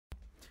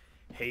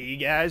Hey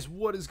guys,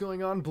 what is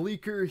going on?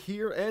 Bleaker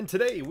here, and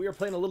today we are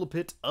playing a little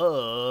bit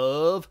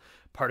of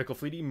Particle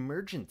Fleet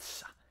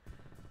Emergence.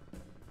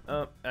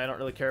 I don't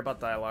really care about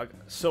dialogue.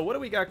 So what do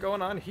we got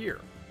going on here?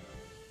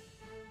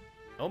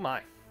 Oh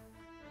my.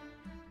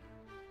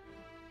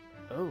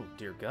 Oh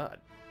dear God.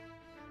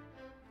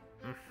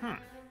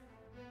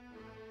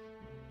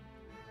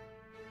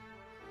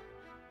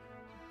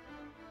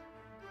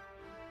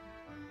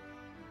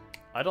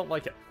 I don't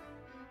like it.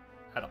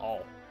 At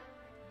all.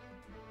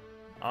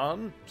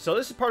 So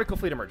this is Particle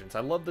Fleet Emergence. I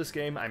love this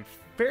game. I'm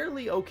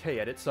fairly okay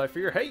at it, so I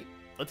figure, hey,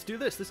 let's do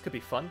this. This could be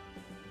fun.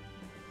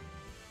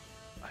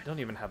 I don't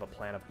even have a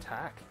plan of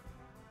attack.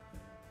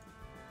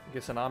 I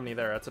guess an Omni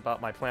there. That's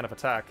about my plan of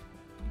attack.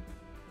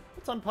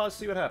 Let's unpause,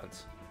 see what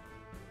happens.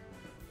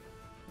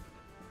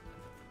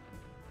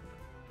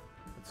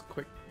 Let's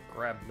quick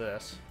grab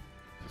this.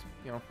 Just,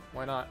 you know,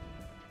 why not?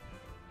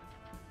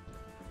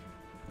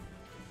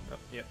 Oh,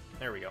 yep,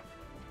 there we go.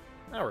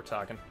 Now we're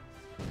talking.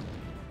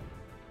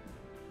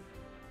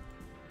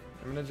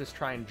 I'm gonna just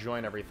try and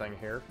join everything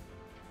here.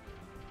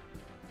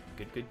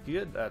 Good, good,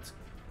 good. That's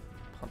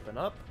pumping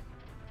up.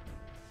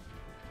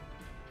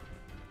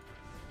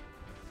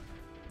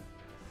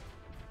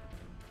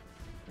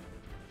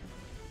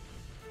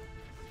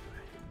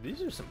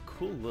 These are some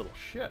cool little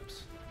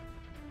ships.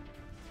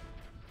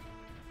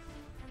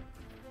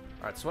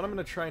 Alright, so what I'm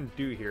gonna try and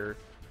do here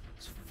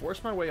is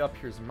force my way up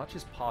here as much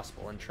as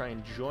possible and try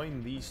and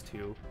join these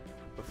two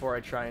before I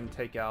try and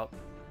take on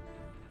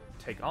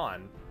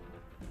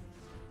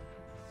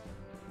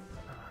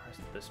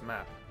this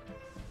map.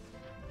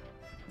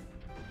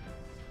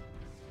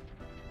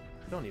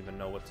 I don't even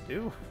know what to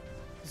do.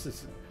 This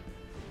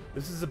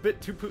is a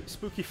bit too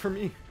spooky for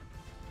me.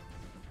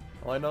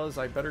 All I know is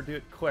I better do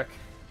it quick.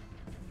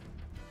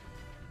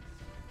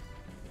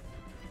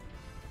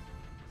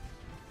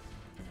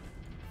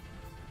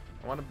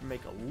 I want to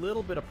make a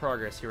little bit of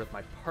progress here with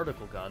my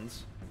particle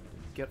guns.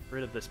 Get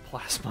rid of this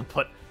plasma,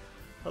 but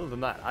other than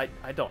that,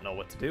 I don't know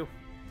what to do.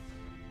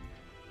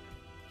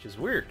 Which is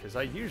weird, because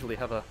I usually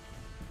have a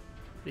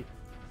pretty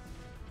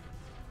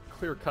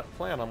clear-cut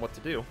plan on what to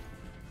do.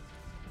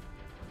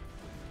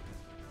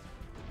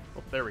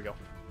 Oh, there we go.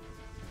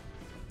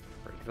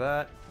 Break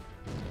that.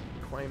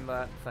 Claim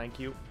that. Thank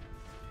you.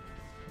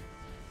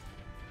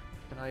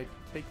 Can I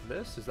take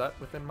this? Is that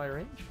within my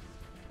range?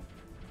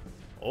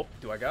 Oh,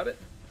 do I got it?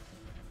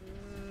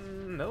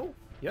 No.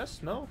 Yes.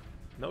 No.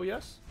 No.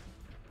 Yes.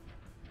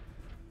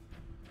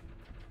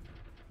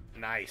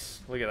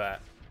 Nice. Look at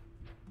that.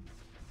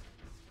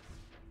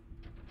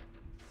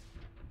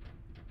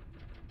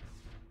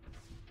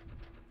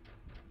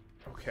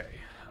 Okay.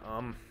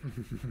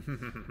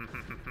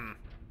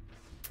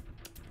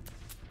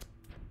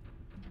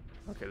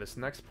 Okay, this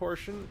next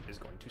portion is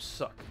going to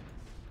suck.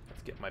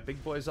 Let's get my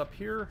big boys up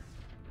here.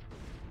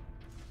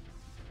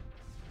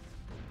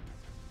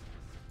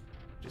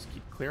 Just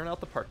keep clearing out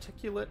the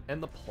particulate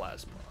and the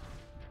plasma.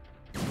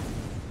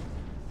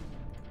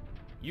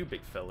 You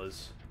big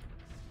fellas.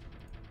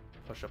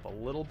 Push up a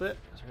little bit,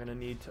 because we're going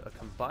to need a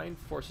combined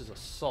forces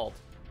assault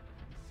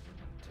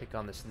to take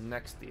on this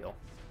next deal.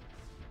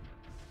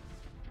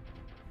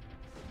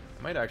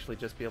 I might actually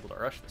just be able to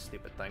rush this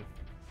stupid thing.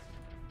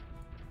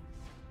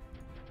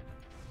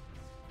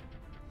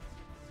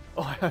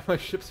 Oh, I have my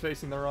ships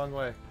facing the wrong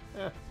way.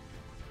 Eh.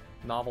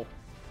 Novel.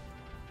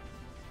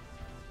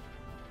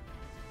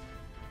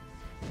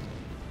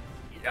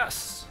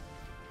 Yes!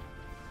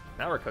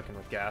 Now we're cooking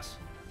with gas.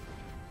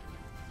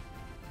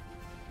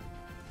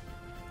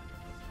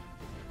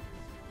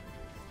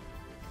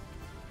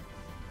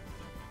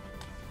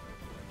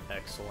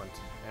 Excellent.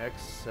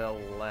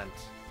 Excellent.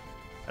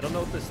 I don't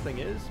know what this thing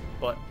is,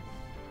 but...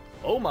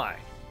 oh my!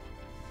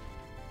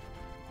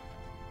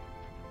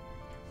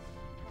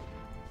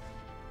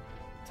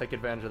 Take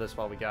advantage of this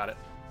while we got it.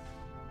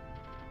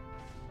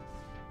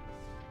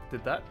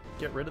 Did that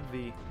get rid of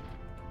the...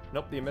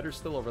 nope, the emitter's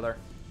still over there.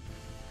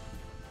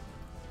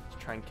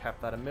 Let's try and cap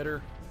that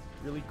emitter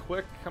really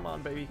quick. Come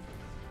on, baby.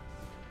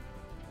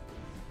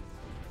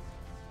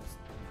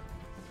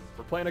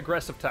 We're playing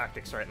aggressive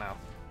tactics right now.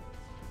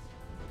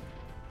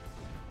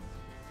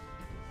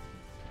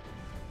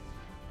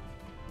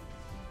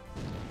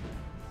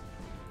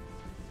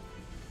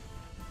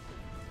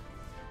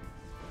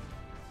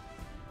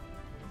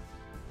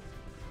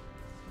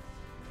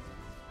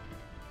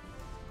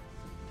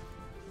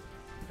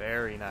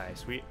 Very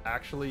nice. We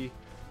actually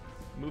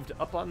moved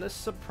up on this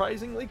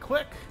surprisingly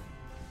quick.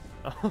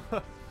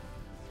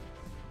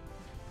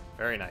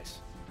 Very nice.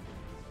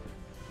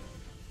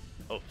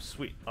 Oh,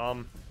 sweet.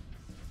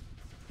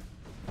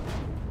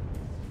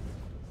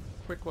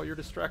 Quick while you're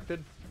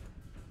distracted.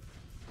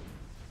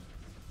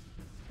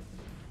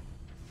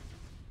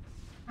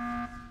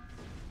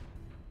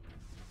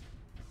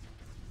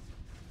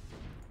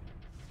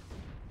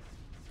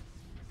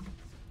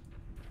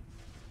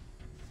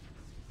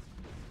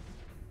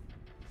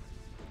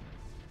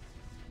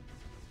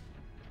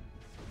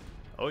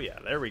 Oh yeah,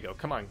 there we go.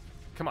 Come on.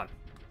 Come on.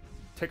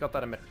 Take out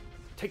that emitter.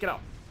 Take it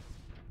out.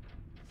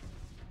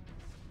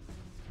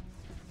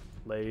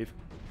 Lathe.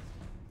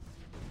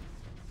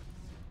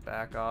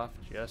 Back off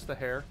just a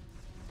hair.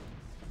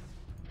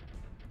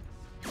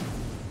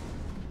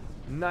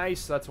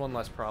 Nice, that's one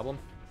less problem.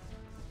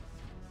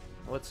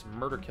 Let's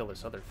murder kill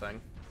this other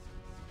thing.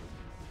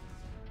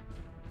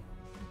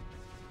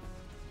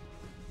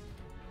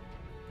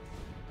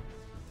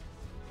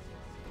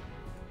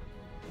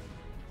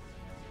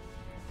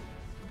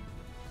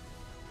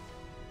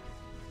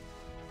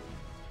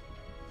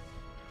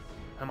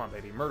 Come on,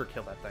 baby, murder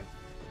kill that thing.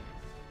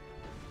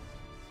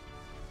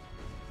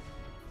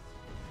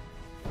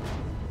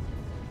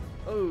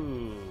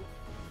 Oh.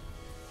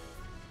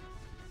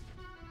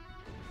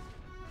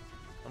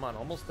 Come on,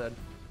 almost dead.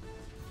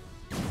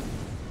 Oh,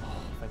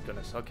 thank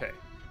goodness. Okay.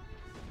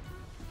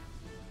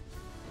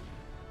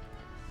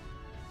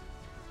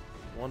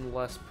 One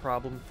less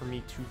problem for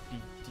me to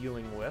be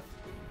dealing with.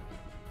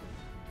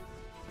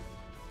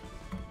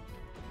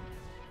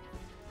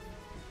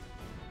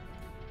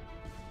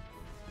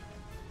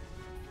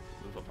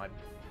 Move up my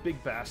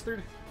big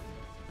bastard.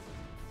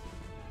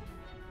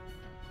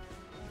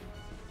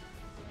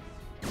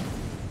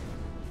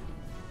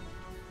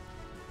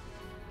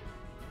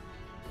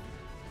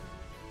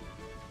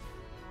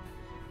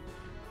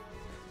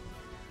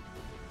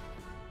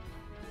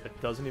 It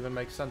doesn't even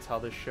make sense how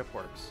this ship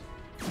works.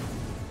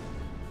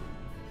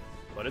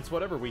 But it's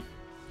whatever, we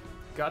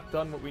got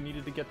done what we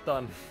needed to get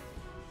done.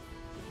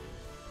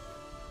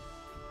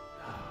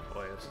 Oh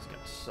boy, this is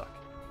gonna suck.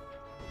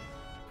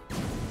 What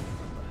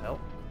the hell?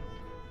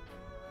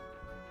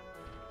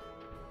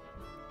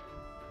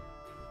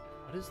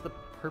 What is the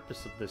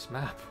purpose of this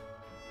map?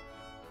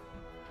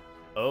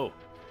 Oh.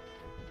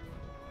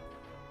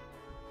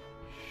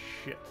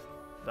 Shit.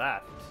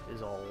 That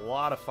is a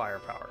lot of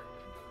firepower.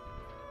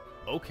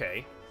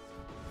 Okay.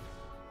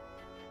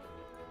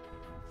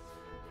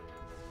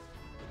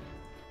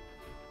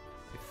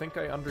 I think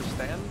I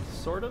understand,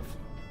 sort of?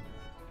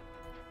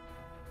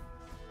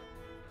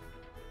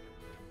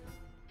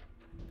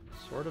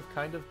 Sort of,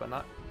 kind of, but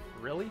not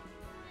really?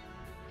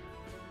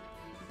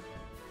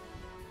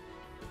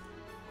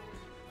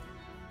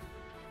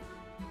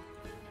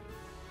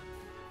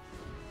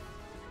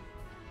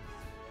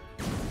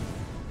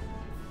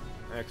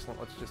 Excellent,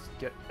 let's just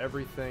get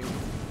everything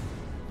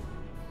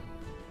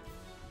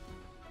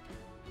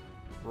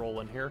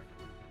rolling here.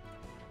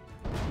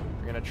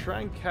 We're gonna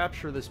try and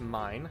capture this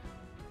mine,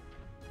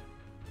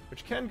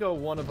 which can go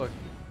one of a...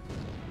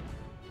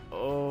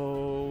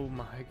 Oh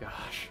my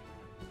gosh.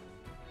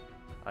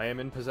 I am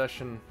in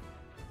possession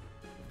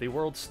of the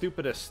world's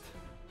stupidest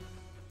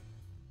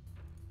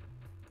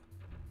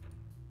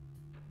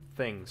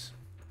things.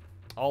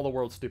 All the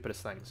world's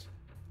stupidest things.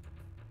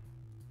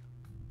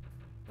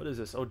 What is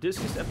this?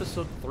 Odysseus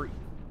Episode 3.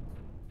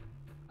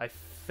 I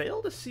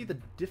fail to see the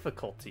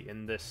difficulty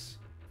in this,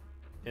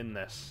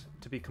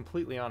 to be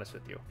completely honest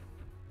with you.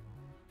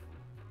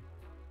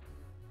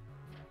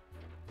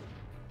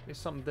 Maybe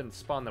something didn't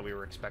spawn that we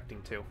were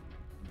expecting to.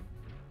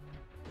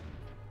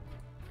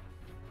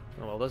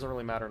 Oh well, it doesn't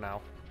really matter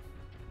now.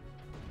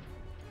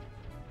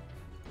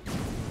 Just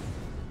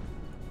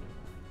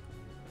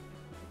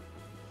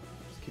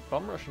keep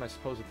bum rushing, I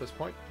suppose, at this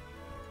point.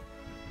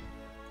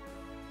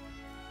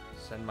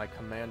 Send my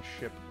command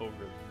ship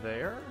over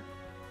there.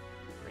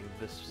 Bring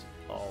this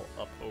all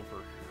up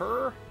over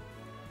her.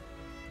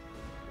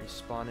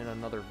 Respawn in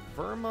another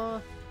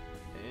Verma.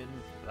 In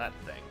that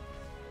thing.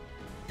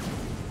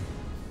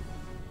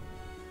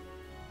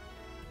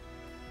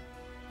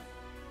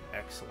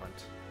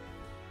 Excellent.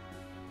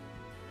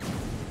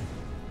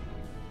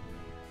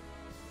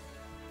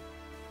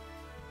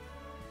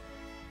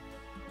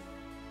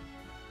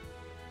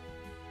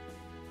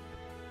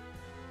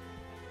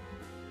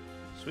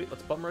 Sweet,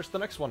 let's bum rush the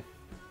next one.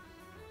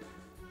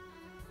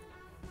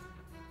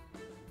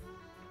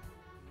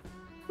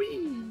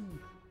 Whee!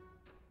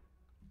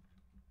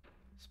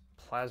 This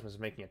plasma's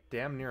making it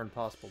damn near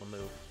impossible to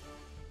move.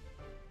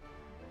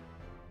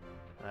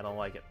 I don't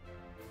like it.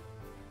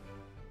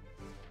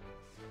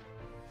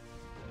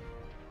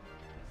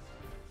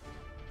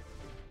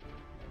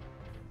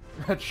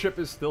 That ship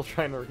is still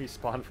trying to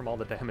respawn from all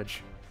the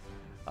damage.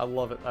 I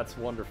love it, that's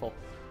wonderful.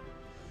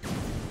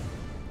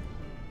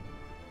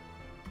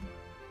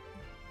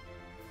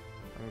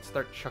 I can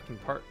start chucking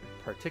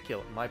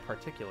my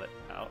particulate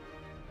out.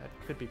 That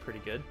could be pretty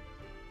good.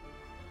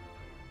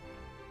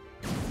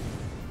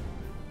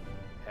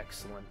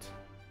 Excellent.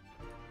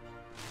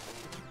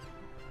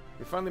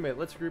 We finally made it.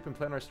 Let's group and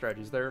plan our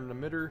strategies. There is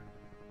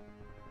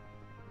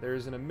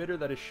an emitter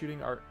that is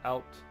shooting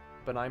out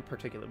benign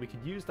particulate. We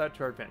could use that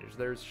to our advantage.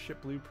 There's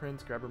ship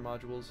blueprints, grabber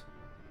modules.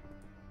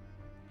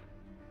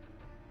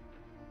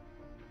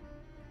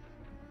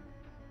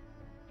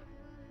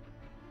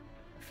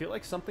 I feel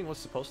like something was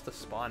supposed to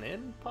spawn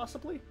in,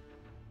 possibly?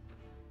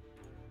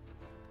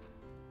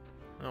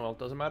 Oh well, it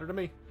doesn't matter to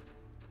me.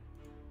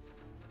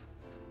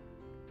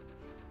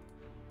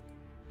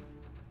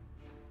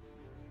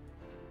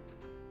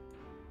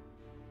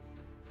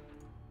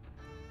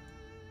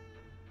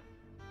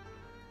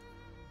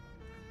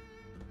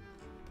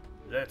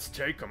 Let's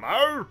take them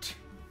out!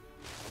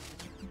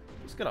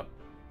 gonna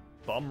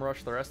bum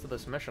rush the rest of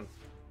this mission.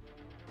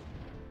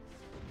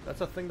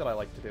 That's a thing that I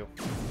like to do.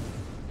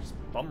 Just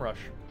bum rush.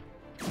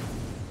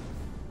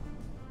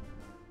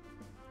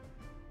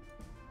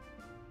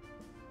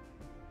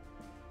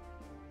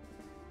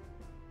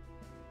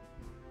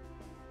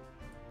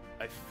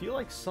 I feel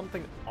like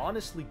something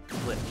honestly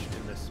glitched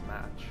in this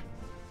match.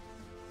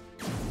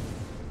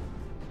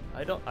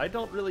 I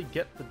don't really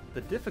get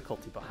the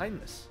difficulty behind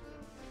this.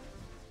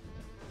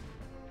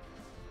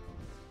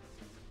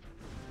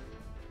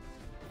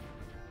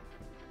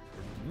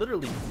 We're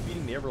literally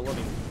beating the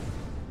ever-loving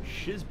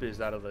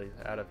shizbiz out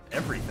of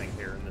everything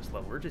here in this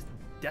level. We're just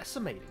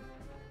decimating.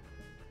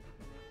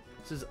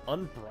 This is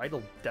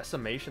unbridled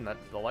decimation that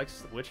the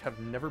likes of which have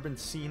never been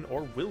seen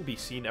or will be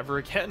seen ever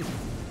again.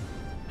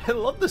 I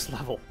love this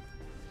level.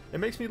 It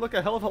makes me look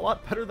a hell of a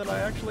lot better than I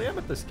actually am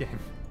at this game.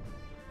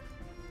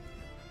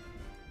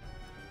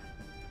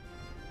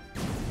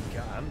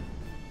 God.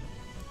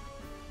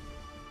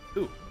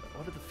 Ooh,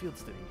 what are the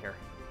fields doing here?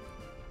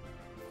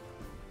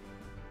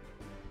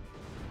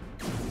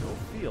 No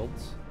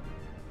fields.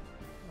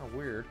 Oh,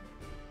 weird.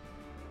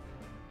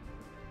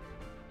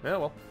 Yeah,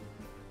 well.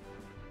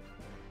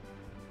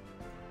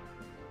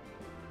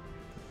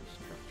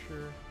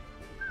 Structure.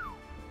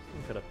 This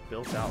thing could have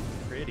built out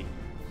pretty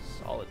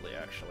solidly,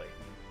 actually.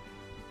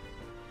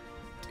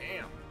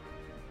 Damn.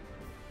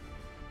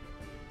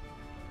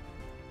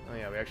 Oh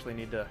yeah, we actually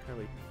need to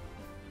really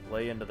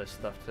lay into this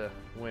stuff to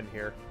win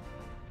here.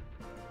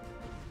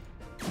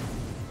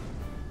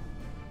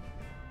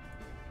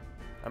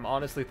 I'm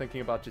honestly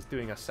thinking about just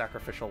doing a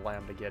sacrificial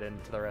lamb to get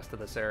into the rest of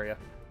this area.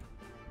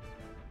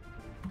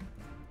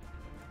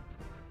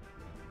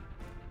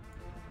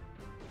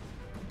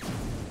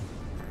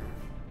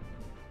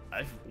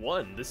 I've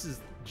won. This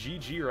is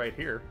GG right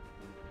here.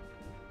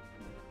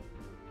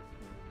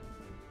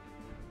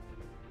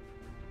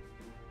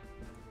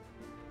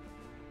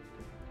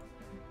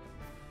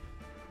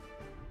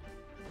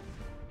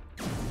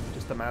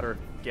 Just a matter of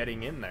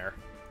getting in there.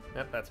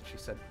 Yep, that's what she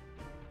said.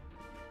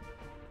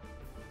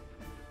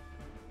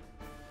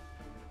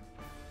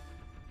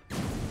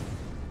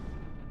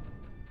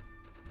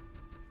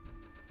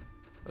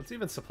 What's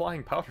even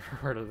supplying powder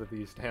to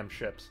these damn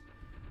ships?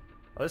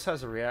 Oh, this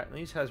has a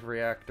these has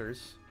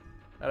reactors.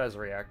 That has a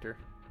reactor.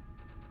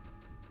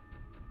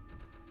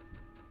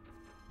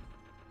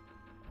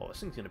 Oh, this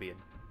thing's gonna be a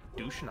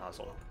douche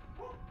nozzle.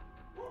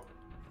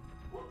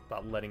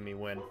 About letting me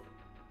win.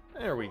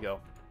 There we go.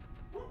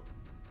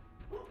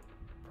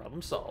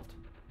 Problem solved.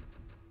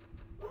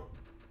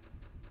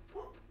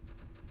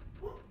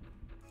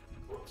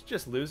 It's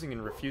just losing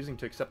and refusing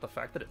to accept the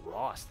fact that it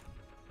lost.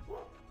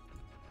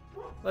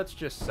 Let's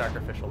just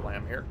sacrificial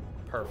lamb here.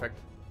 Perfect.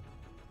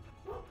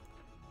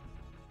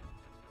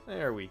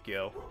 There we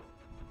go.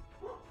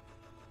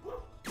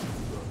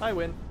 I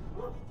win.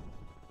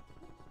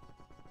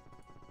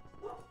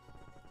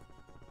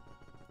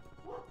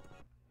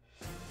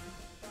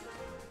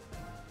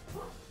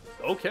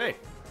 Okay.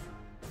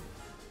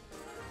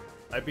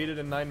 I beat it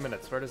in 9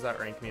 minutes. Where does that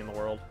rank me in the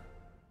world?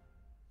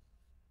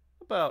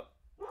 About...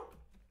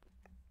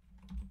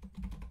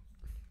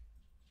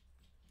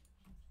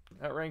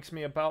 That ranks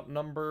me about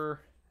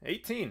number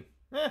 18.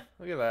 Eh,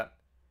 look at that.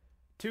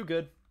 Too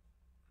good.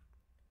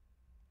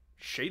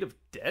 Shade of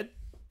Dead?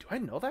 Do I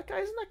know that guy?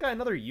 Isn't that guy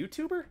another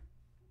YouTuber?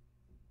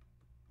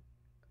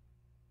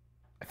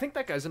 I think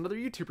that guy's another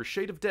YouTuber,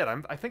 Shade of Dead.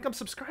 I think I'm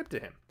subscribed to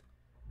him.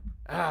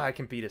 Ah, I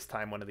can beat his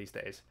time one of these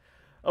days.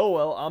 Oh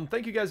well,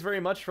 thank you guys very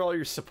much for all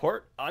your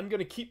support. I'm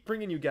gonna keep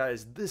bringing you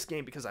guys this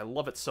game because I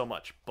love it so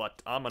much.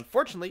 But,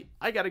 unfortunately,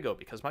 I gotta go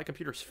because my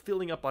computer's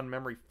filling up on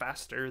memory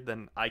faster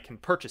than I can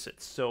purchase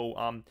it.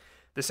 So,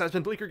 this has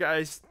been Bleaker,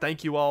 guys.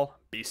 Thank you all.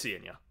 Be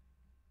seeing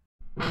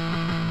ya.